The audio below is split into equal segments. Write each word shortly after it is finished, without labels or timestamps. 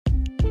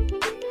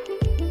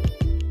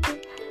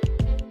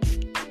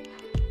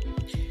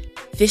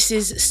This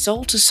is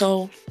Soul to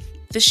Soul,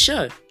 the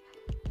show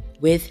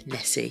with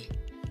Nessie.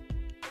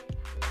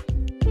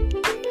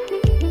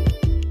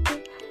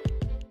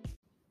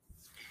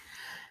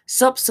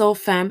 Sup Soul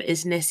fam,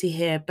 is Nessie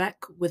here,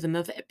 back with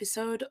another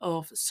episode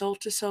of Soul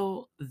to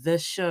Soul, the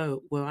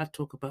show, where I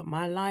talk about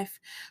my life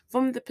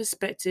from the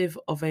perspective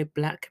of a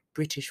Black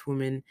British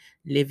woman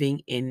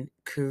living in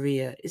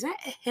Korea. Is that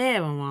a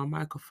hair on my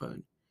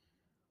microphone?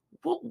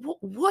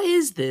 What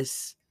is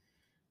this?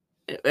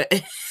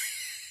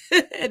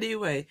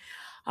 Anyway,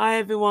 hi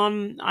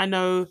everyone. I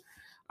know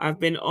I've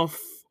been off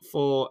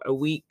for a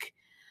week.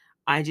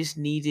 I just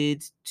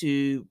needed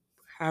to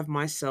have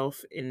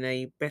myself in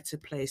a better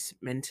place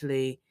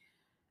mentally.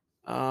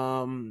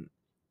 Um,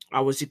 I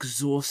was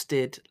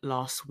exhausted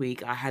last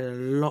week. I had a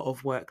lot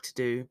of work to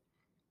do,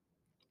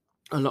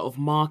 a lot of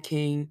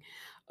marking,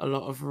 a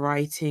lot of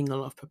writing, a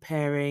lot of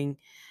preparing.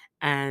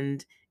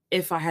 And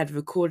if I had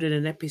recorded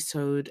an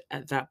episode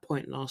at that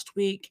point last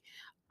week,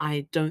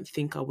 I don't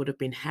think I would have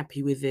been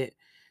happy with it,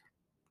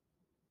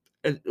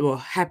 or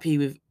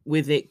happy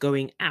with it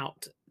going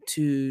out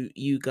to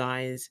you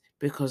guys,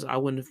 because I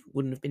wouldn't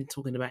have been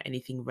talking about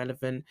anything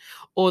relevant,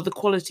 or the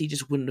quality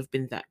just wouldn't have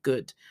been that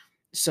good.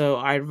 So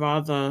I'd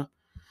rather,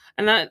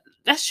 and that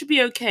should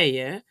be okay,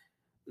 yeah.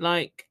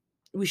 Like,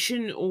 we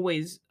shouldn't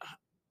always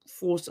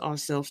force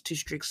ourselves to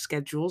strict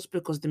schedules,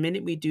 because the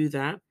minute we do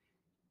that,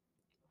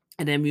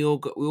 and then we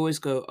always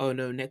go, oh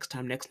no, next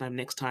time, next time,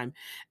 next time,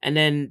 and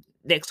then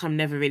next time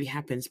never really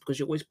happens, because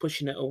you're always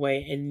pushing it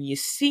away, and you're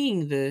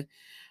seeing the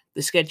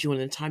schedule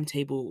and the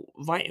timetable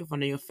right in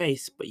front of your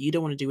face, but you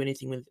don't want to do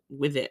anything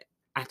with it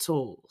at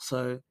all.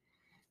 So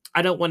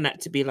I don't want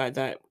that to be like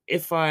that.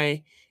 If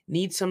I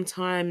need some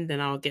time, then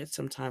I'll get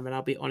some time, and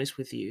I'll be honest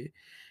with you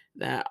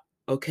that,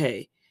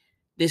 okay,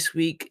 this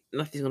week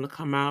nothing's gonna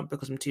come out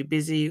because I'm too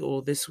busy,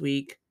 or this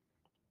week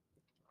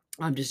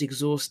I'm just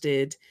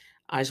exhausted,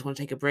 I just want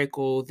to take a break,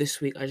 or this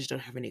week I just don't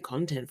have any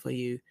content for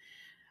you.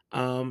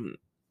 um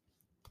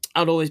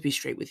I'll always be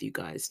straight with you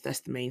guys. That's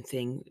the main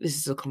thing. This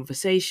is a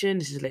conversation.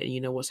 This is letting you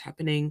know what's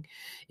happening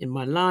in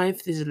my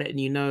life. This is letting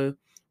you know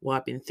what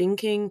I've been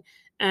thinking.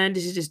 And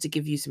this is just to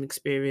give you some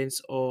experience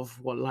of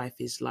what life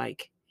is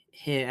like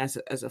here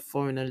as a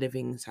foreigner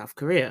living in South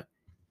Korea.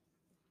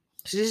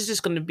 So this is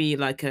just going to be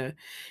like a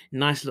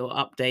nice little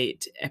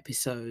update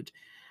episode.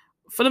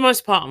 For the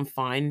most part, I'm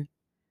fine.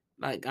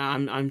 Like,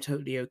 I'm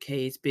totally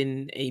okay. It's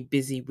been a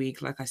busy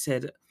week. Like I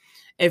said,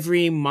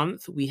 every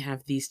month we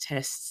have these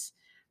tests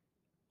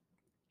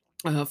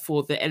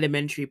for the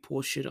elementary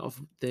portion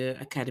of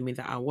the academy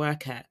that I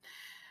work at.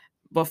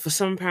 But for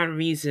some apparent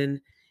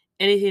reason,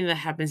 anything that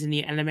happens in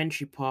the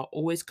elementary part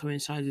always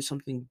coincides with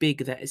something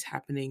big that is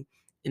happening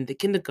in the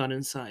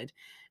kindergarten side.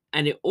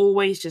 And it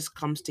always just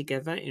comes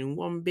together in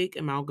one big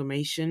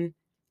amalgamation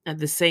at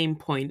the same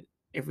point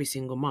every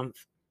single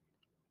month.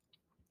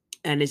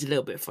 And it's a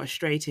little bit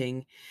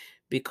frustrating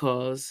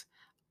because,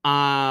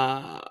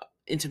 uh,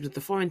 in terms of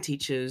the foreign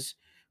teachers,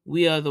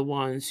 we are the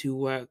ones who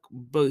work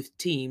both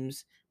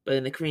teams, but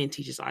then the Korean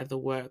teachers either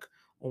work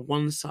on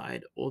one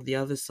side or the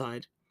other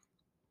side,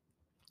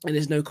 and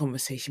there's no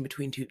conversation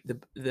between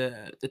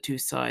the two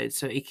sides,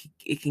 so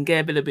it can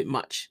get a little bit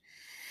much.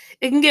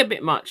 It can get a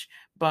bit much,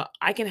 but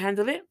I can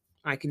handle it.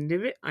 I can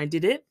do it. I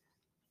did it.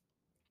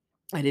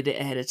 I did it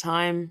ahead of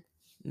time.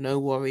 No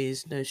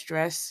worries, no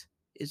stress.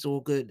 It's all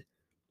good.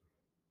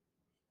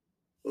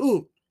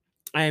 Ooh,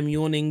 I am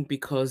yawning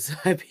because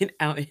I've been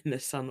out in the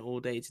sun all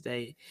day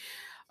today.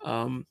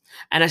 And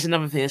that's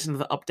another thing, that's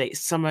another update.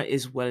 Summer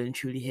is well and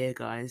truly here,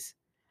 guys.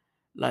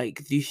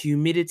 Like, the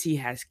humidity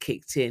has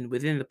kicked in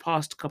within the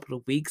past couple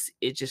of weeks.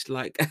 It just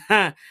like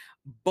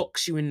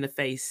box you in the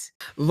face.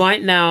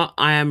 Right now,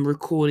 I am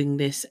recording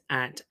this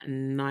at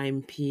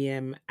 9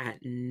 p.m. at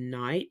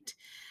night.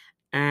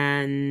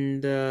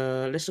 And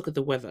let's look at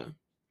the weather.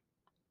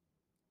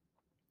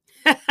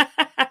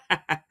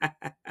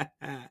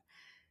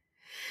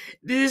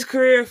 This is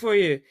Korea for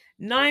you.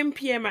 9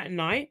 p.m. at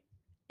night,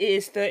 it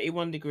is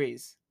 31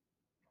 degrees.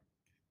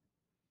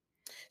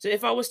 So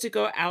if I was to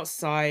go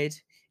outside,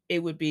 it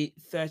would be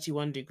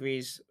 31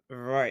 degrees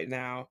right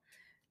now.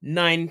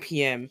 9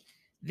 p.m.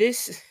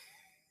 This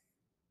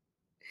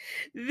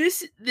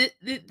this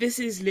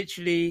is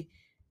literally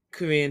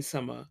Korean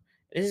summer.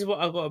 This is what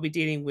I've got to be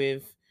dealing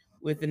with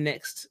the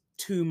next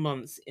 2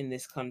 months in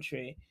this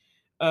country.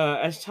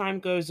 As time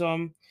goes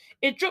on,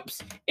 it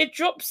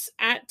drops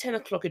at 10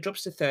 o'clock, it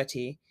drops to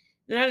 30.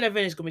 Then at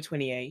 11 it's gonna be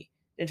 28,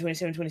 then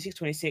 27, 26,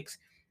 26,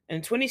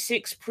 and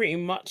 26 pretty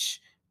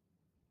much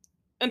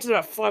until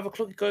about 5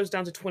 o'clock it goes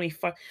down to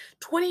 25.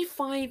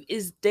 25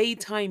 is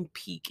daytime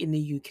peak in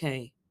the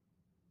UK,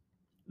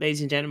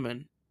 ladies and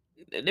gentlemen.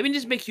 Let me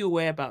just make you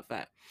aware about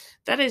that.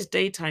 That is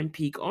daytime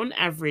peak. On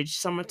average,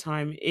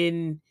 summertime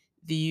in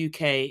the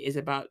UK is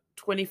about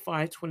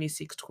 25,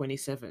 26,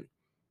 27.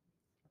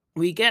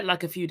 We get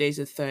like a few days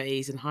of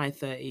 30s and high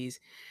 30s,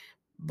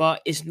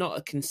 but it's not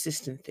a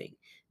consistent thing.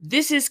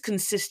 This is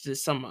consistent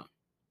summer.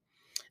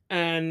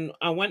 And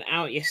I went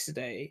out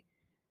yesterday,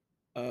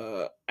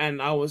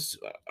 and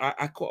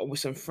I caught up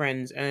with some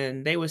friends,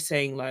 and they were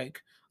saying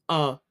like,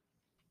 Oh,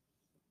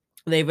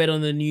 they read on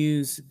the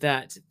news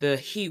that the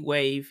heat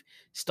wave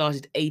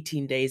started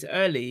 18 days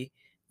early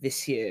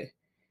this year.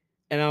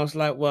 And I was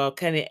like, well,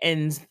 can it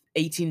end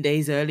 18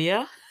 days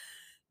earlier?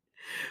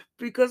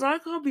 Because I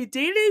can't be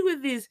dealing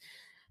with this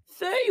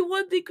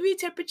 31-degree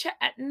temperature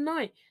at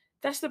night.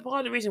 That's the part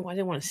of the reason why I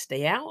didn't want to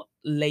stay out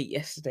late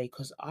yesterday,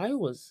 because I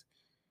was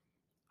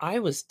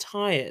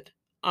tired.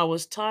 I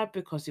was tired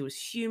because it was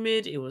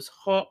humid, it was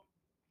hot,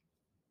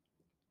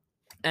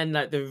 and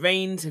like the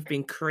rains have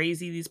been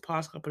crazy these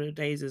past couple of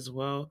days as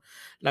well.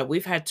 Like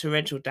we've had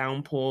torrential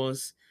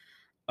downpours,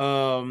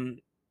 um,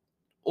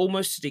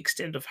 almost to the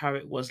extent of how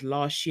it was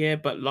last year,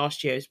 but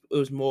last year it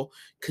was more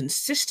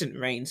consistent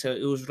rain, so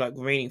it was like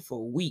raining for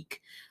a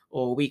week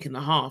or a week and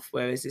a half,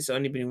 whereas it's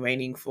only been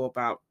raining for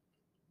about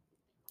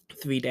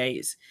 3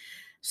 days.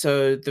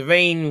 So the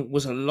rain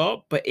was a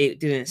lot, but it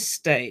didn't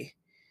stay.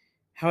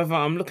 However,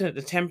 I'm looking at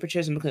the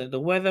temperatures, I'm looking at the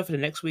weather for the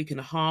next week and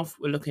a half.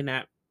 We're looking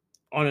at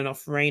on and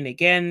off rain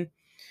again.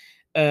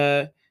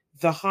 Uh,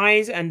 the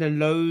highs and the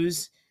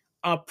lows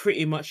are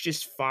pretty much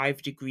just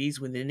 5 degrees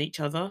within each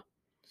other.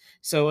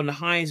 So on the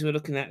highs, we're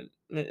looking at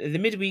the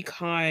midweek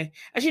high.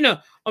 As you know,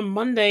 on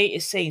Monday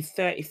it's saying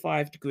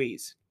 35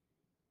 degrees,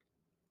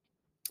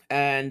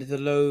 and the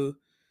low.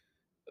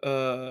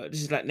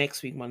 This is like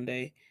next week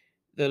Monday.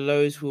 The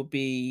lows will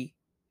be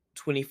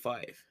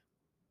 25.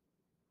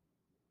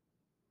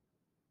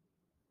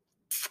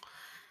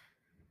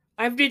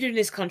 I've lived in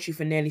this country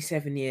for nearly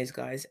 7 years,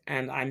 guys,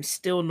 and I'm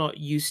still not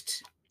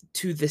used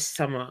to this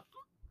summer.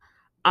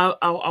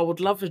 I would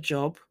love a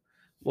job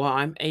where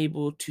I'm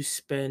able to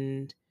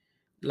spend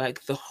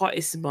like the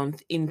hottest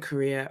month in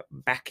Korea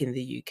back in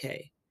the UK.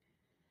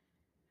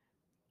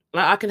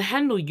 Like I can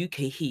handle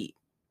UK heat.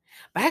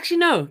 But actually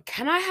no,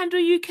 can I handle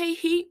UK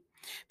heat?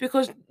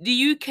 Because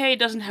the UK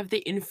doesn't have the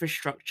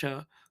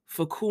infrastructure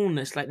for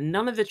coolness. Like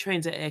none of the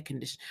trains are air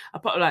conditioned.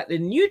 Apart like the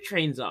new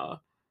trains are,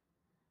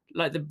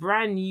 like the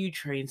brand new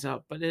trains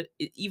are, but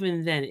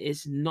even then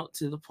it's not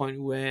to the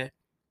point where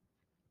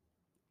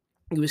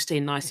you would stay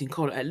nice and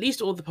cold. At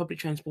least all the public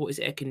transport is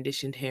air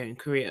conditioned here in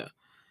Korea,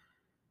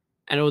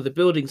 and all the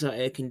buildings are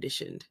air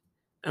conditioned,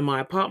 and my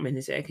apartment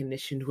is air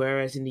conditioned.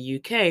 Whereas in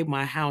the UK,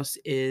 my house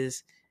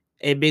is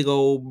a big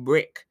old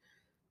brick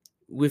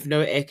with no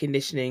air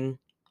conditioning,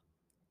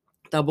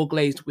 double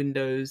glazed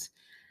windows,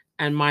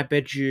 and my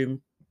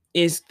bedroom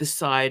is the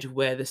side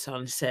where the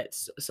sun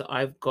sets. So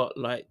I've got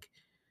like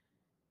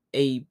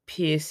a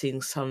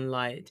piercing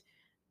sunlight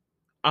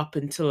up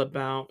until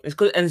about it's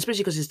good, and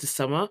especially because it's the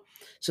summer,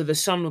 so the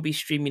sun will be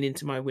streaming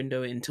into my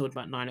window until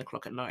about 9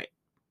 o'clock at night.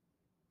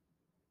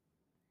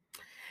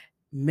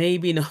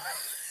 Maybe not.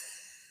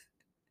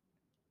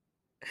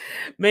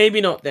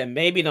 Maybe not then.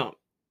 Maybe not.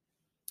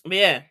 But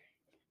yeah,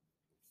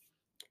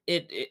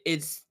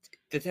 it's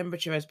the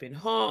temperature has been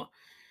hot.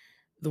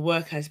 The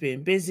work has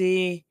been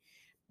busy,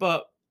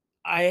 but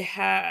I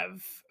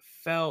have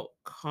felt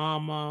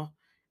calmer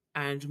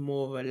and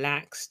more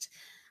relaxed.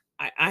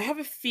 I have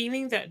a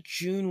feeling that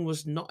June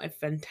was not a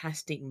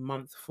fantastic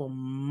month for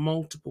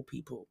multiple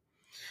people.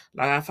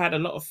 Like I've had a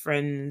lot of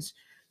friends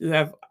who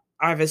have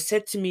either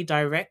said to me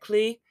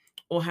directly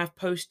or have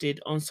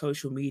posted on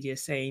social media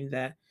saying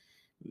that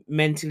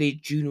mentally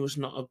June was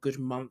not a good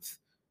month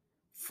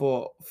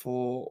for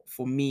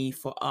me,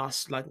 for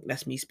us. Like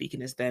that's me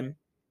speaking as them.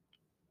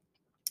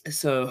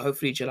 So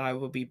hopefully July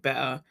will be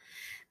better.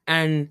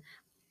 And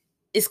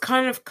it's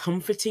kind of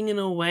comforting in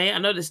a way. I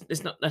know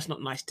that's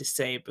not nice to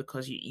say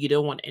because you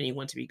don't want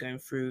anyone to be going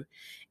through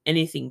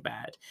anything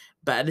bad.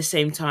 But at the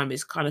same time,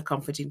 it's kind of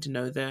comforting to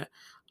know that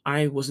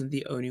I wasn't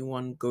the only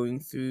one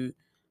going through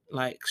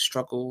like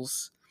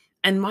struggles.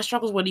 And my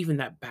struggles weren't even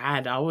that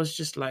bad. I was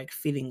just like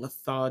feeling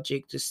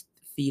lethargic, just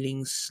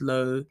feeling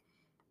slow,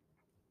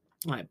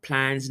 like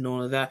plans and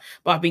all of that.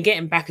 But I've been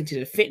getting back into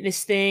the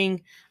fitness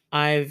thing.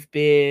 I've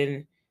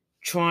been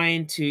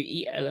trying to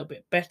eat a little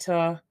bit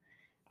better.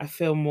 I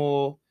feel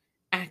more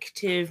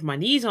active. My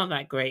knees aren't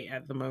that great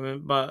at the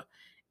moment, but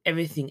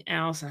everything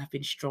else I've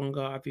been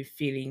stronger. I've been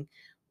feeling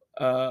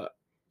uh,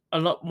 a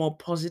lot more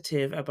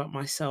positive about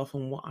myself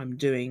and what I'm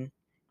doing.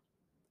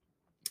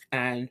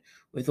 And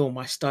with all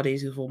my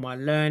studies, with all my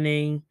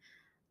learning,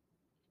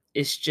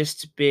 it's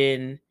just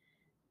been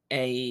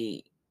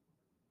a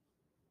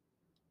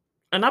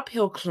an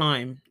uphill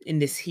climb in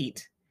this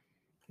heat.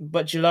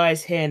 But July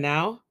is here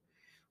now.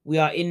 We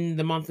are in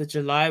the month of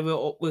July.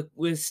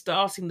 We're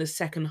starting the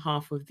second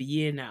half of the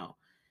year now,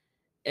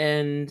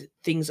 and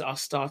things are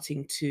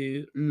starting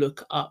to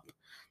look up.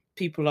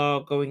 People are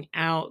going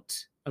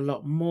out a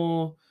lot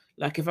more.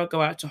 Like if I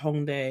go out to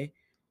Hongdae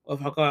or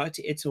if I go out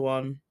to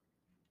Itaewon,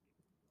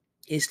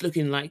 it's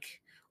looking like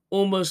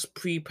almost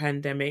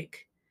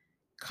pre-pandemic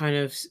kind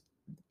of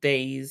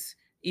days.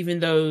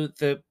 Even though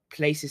the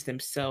places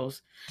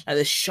themselves, like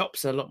the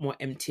shops, are a lot more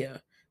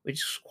emptier, which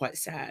is quite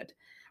sad.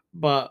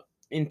 But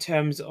in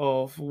terms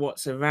of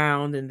what's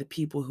around and the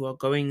people who are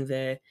going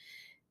there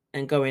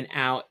and going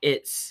out,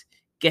 it's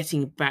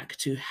getting back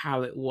to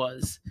how it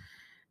was.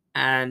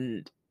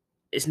 And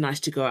it's nice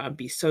to go out and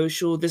be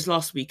social. This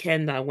last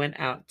weekend, I went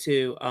out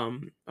to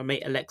my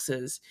mate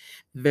Alexa's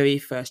very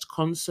first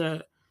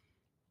concert.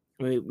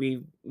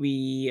 We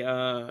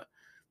were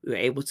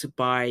able to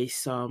buy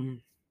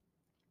some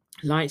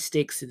light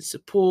sticks in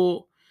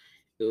support.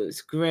 It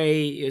was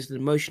great. It was an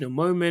emotional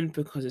moment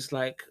because it's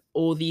like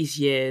all these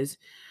years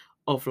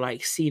of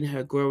like seeing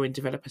her grow and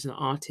develop as an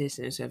artist,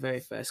 and it's her very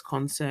first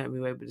concert. We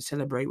were able to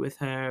celebrate with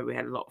her. We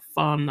had a lot of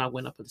fun. I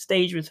went up on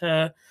stage with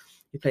her.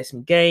 We played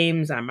some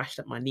games. I mashed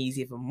up my knees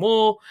even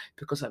more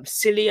because I'm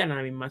silly and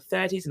I'm in my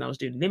 30s and I was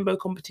doing limbo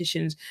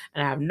competitions,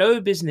 and I have no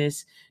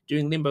business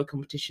doing limbo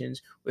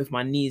competitions with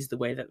my knees the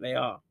way that they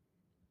are.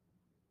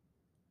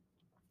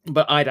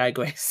 But I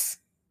digress.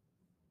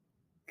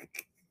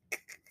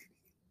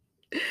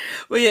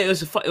 Well, yeah, it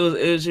was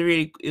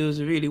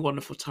a really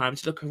wonderful time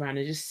to look around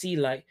and just see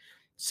like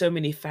so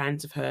many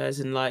fans of hers,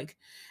 and like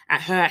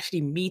at her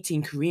actually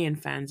meeting Korean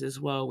fans as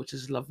well, which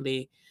is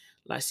lovely.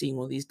 Like seeing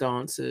all these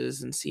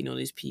dancers and seeing all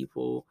these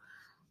people.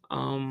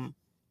 And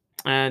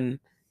there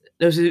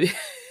was a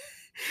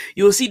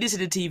you'll see this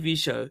in the TV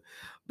show,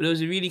 but there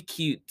was a really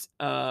cute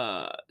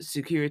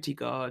security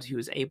guard who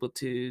was able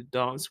to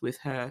dance with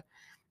her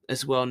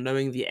as well,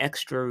 knowing the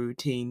extra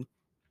routine,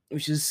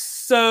 which is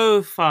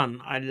so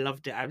fun. I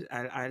loved it.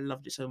 I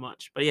loved it so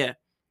much. But yeah,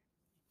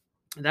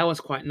 that was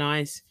quite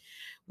nice.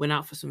 Went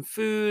out for some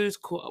food,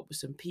 caught up with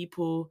some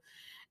people,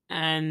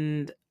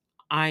 and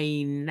I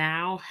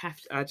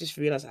just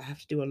realized I have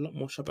to do a lot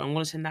more shopping. I'm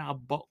going to send out a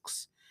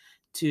box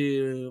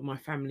to my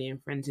family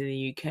and friends in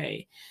the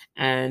UK,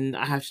 and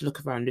I have to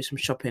look around and do some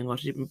shopping.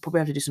 Probably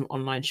have to do some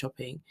online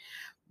shopping,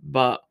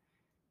 but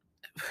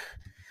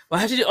I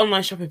have to do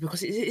online shopping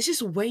because it's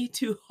just way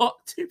too hot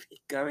to be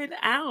going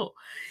out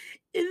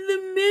in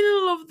the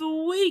middle of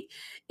the week.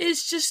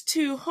 It's just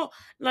too hot.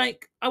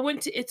 Like I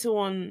went to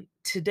Itaewon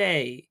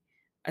today,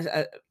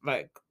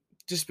 like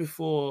just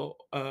before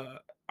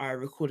I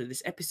recorded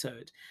this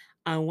episode.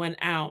 I went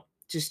out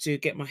just to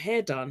get my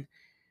hair done,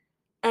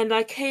 and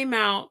I came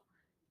out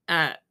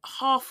at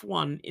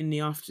 1:30 in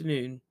the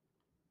afternoon.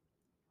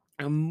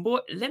 And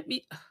what? Let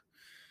me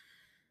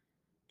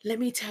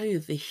tell you,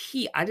 the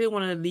heat. I didn't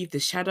want to leave the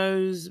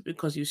shadows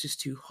because it was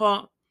just too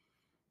hot.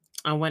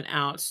 I went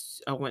out.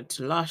 I went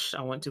to Lush.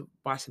 I went to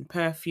buy some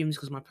perfumes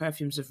because my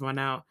perfumes have run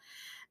out.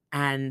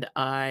 And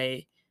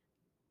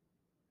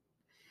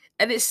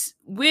it's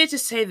weird to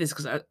say this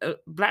because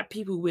black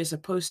people, we're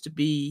supposed to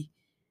be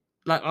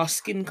like, our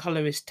skin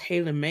color is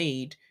tailor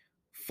made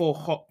for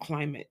hot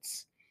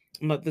climates.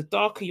 Like the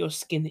darker your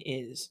skin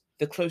is,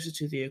 the closer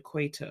to the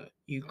equator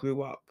you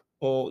grew up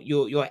or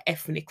you're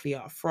ethnically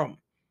are from.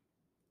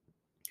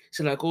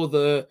 So like all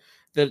the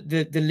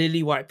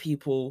lily white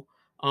people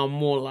are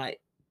more like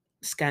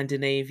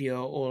Scandinavia,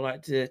 or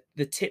like the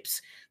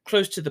tips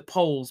close to the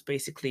poles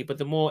basically. But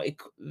the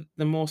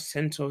more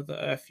center of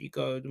the earth you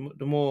go,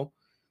 the more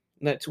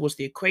like towards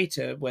the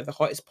equator, where the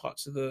hottest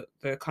parts of the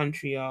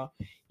country are,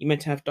 you're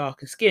meant to have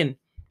darker skin.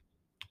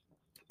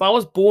 But I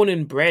was born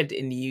and bred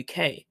in the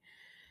UK,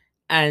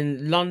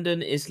 and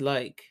London is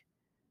like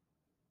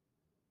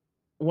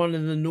one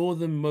of the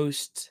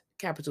northernmost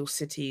capital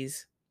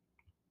cities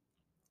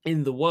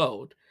in the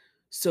world.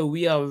 So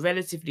we are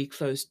relatively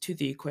close to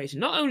the equator.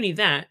 Not only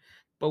that,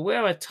 but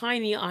we're a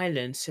tiny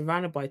island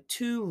surrounded by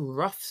two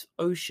rough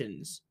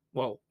oceans.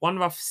 Well, one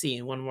rough sea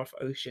and one rough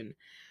ocean.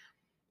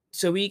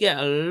 So we get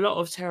a lot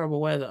of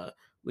terrible weather.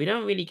 We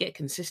don't really get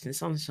consistent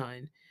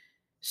sunshine.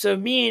 So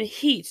me and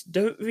heat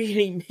don't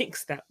really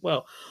mix that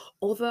well.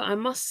 Although I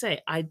must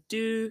say, I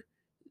do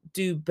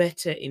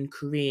better in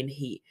Korean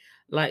heat.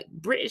 Like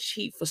British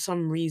heat, for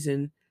some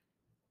reason,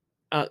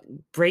 uh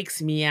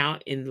breaks me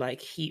out in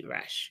like heat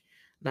rash.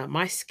 Like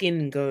my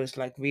skin goes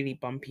like really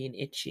bumpy and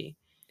itchy.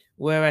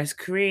 Whereas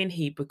Korean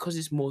heat, because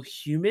it's more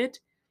humid,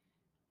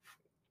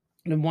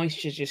 the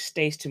moisture just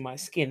stays to my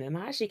skin, and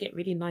I actually get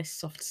really nice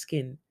soft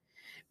skin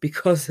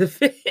because of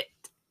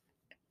it,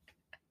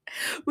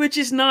 which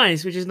is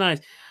nice.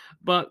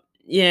 But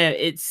yeah,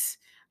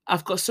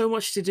 I've got so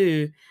much to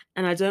do,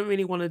 and I don't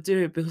really want to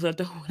do it because I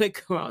don't want to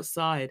go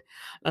outside.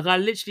 Like I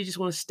literally just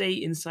want to stay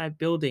inside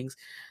buildings.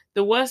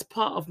 The worst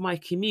part of my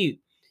commute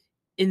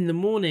in the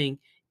morning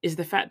is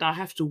the fact that I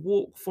have to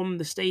walk from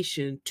the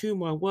station to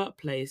my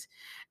workplace,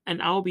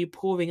 and I'll be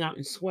pouring out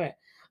in sweat.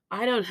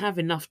 I don't have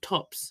enough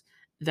tops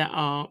that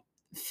are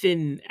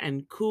thin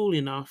and cool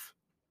enough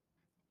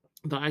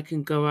that I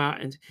can go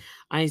out, and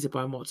I need to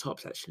buy more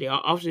tops actually.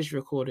 After this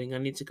recording, I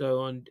need to go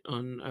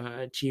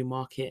on G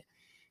Market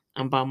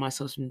and buy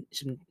myself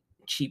some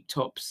cheap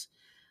tops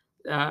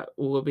that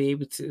will be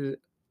able to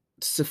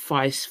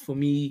suffice for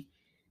me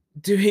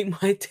doing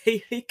my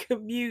daily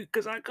commute,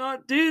 because I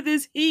can't do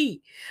this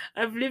heat.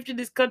 I've lived in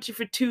this country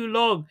for too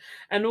long,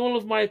 and all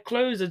of my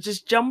clothes are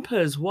just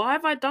jumpers. Why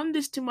have I done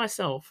this to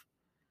myself?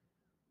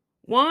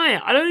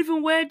 Why? I don't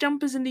even wear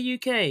jumpers in the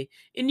UK.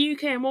 In the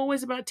UK, I'm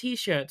always about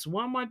t-shirts.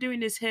 Why am I doing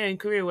this here in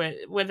Korea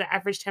where the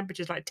average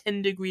temperature is like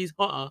 10 degrees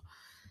hotter?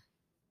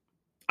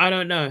 I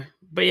don't know.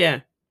 But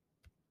yeah,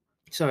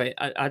 sorry,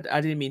 I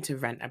didn't mean to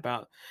rant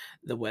about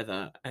the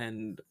weather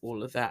and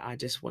all of that. I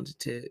just wanted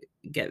to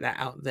get that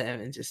out there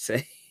and just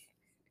say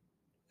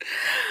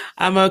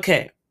I'm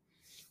okay.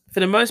 For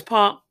the most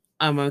part,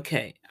 I'm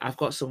okay. I've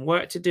got some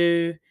work to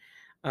do.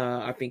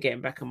 I've been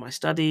getting back on my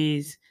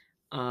studies.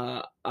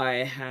 I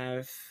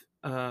have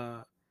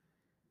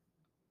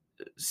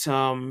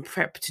some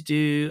prep to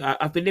do.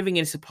 I've been living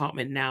in this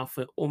apartment now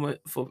for almost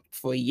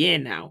for a year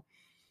now,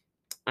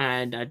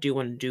 and I do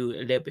want to do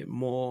a little bit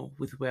more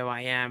with where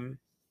I am.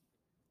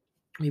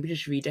 Maybe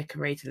just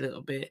redecorate a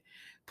little bit,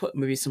 put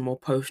maybe some more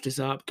posters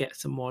up, get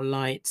some more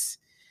lights,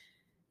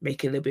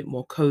 make it a little bit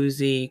more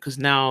cozy. Because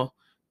now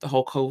the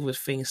whole COVID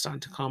thing is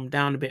starting to calm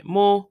down a bit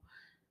more.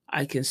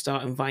 I can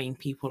start inviting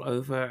people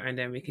over, and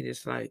then we can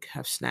just like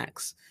have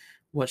snacks,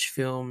 watch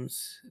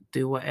films,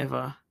 do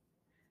whatever.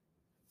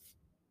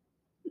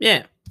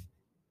 Yeah.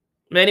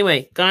 But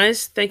anyway,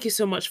 guys, thank you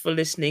so much for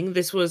listening.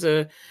 This was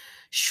a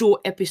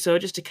short episode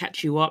just to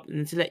catch you up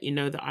and to let you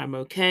know that I'm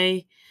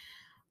okay.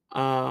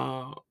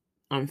 Uh,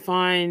 I'm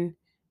fine.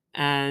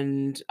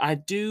 And I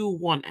do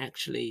want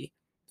actually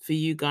for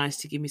you guys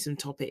to give me some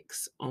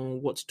topics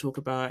on what to talk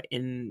about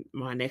in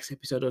my next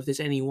episode, or if there's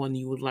anyone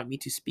you would like me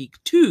to speak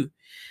to,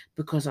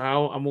 because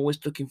I'm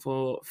always looking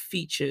for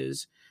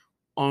features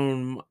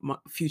on my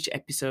future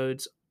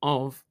episodes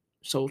of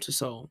Soul to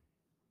Soul,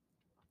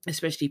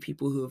 especially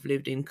people who have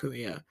lived in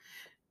Korea.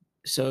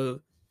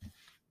 So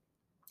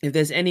if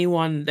there's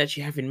anyone that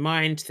you have in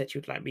mind that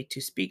you'd like me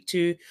to speak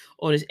to,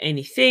 or there's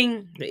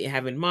anything that you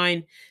have in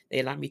mind that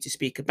you'd like me to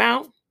speak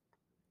about,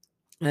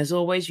 as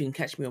always, you can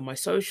catch me on my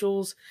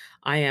socials.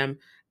 I am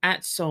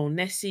at Soul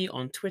Nessie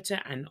on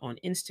Twitter and on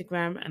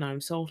Instagram, and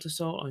I'm Soul to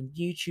Soul on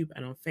YouTube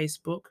and on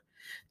Facebook.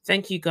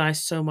 Thank you guys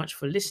so much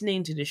for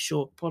listening to this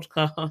short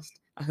podcast.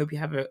 I hope you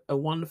have a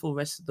wonderful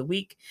rest of the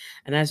week.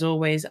 And as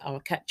always, I'll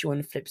catch you on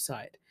the flip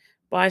side.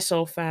 Bye,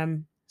 Soul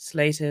Fam.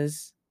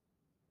 Slaters.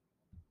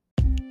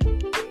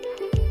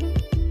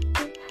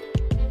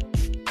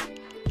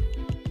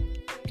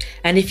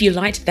 And if you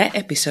liked that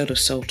episode of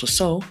Soul to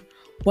Soul,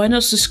 why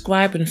not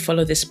subscribe and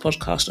follow this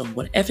podcast on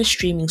whatever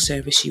streaming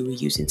service you were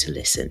using to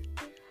listen?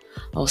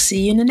 I'll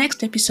see you in the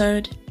next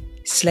episode.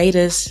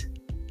 Slaters.